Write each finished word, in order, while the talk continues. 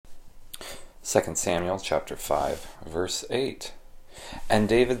2 Samuel chapter 5, verse 8. And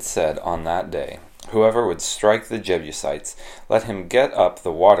David said on that day, whoever would strike the Jebusites, let him get up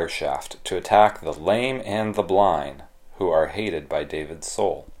the water shaft to attack the lame and the blind, who are hated by David's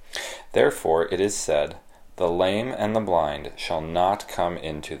soul. Therefore it is said, the lame and the blind shall not come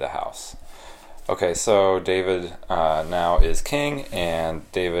into the house. Okay, so David now is king,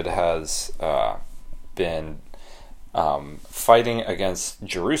 and David has been fighting against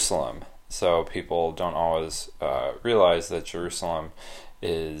Jerusalem. So people don't always realize that Jerusalem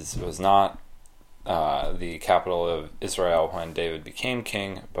was not the capital of Israel when David became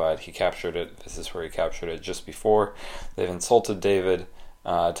king, but he captured it. This is where he captured it just before. They've insulted David,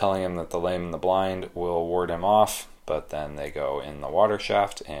 telling him that the lame and the blind will ward him off, but then they go in the water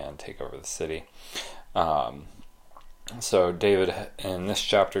shaft and take over the city. So David in this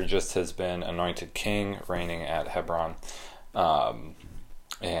chapter just has been anointed king, reigning at Hebron.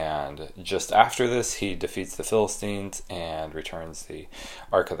 And just after this, he defeats the Philistines and returns the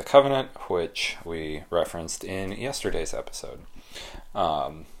Ark of the Covenant, which we referenced in yesterday's episode.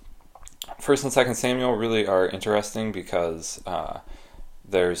 1 and 2 Samuel really are interesting because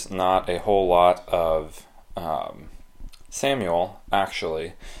there's not a whole lot of Samuel,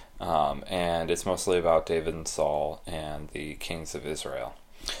 actually, and it's mostly about David and Saul and the kings of Israel.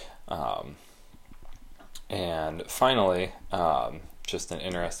 And finally, just an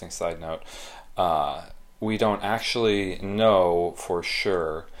interesting side note, we don't actually know for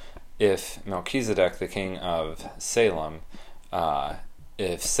sure if Melchizedek, the king of Salem,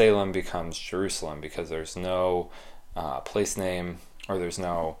 if Salem becomes Jerusalem, because there's no place name, or there's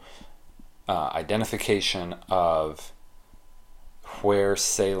no identification of where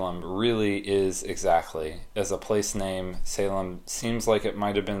Salem really is exactly. As a place name, Salem seems like it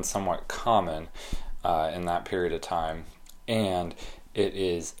might have been somewhat common in that period of time, and it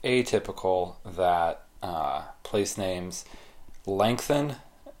is atypical that place names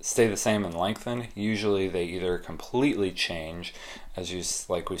stay the same and lengthen. Usually they either completely change,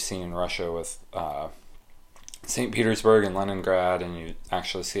 like we've seen in Russia with St. Petersburg and Leningrad, and you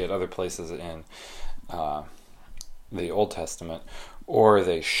actually see it other places in the Old Testament, or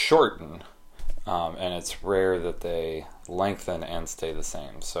they shorten, and it's rare that they lengthen and stay the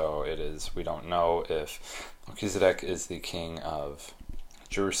same. So we don't know if Melchizedek is the king of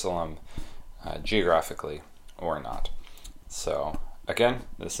Jerusalem geographically or not. So again,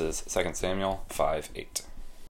 this is 2 Samuel 5:8.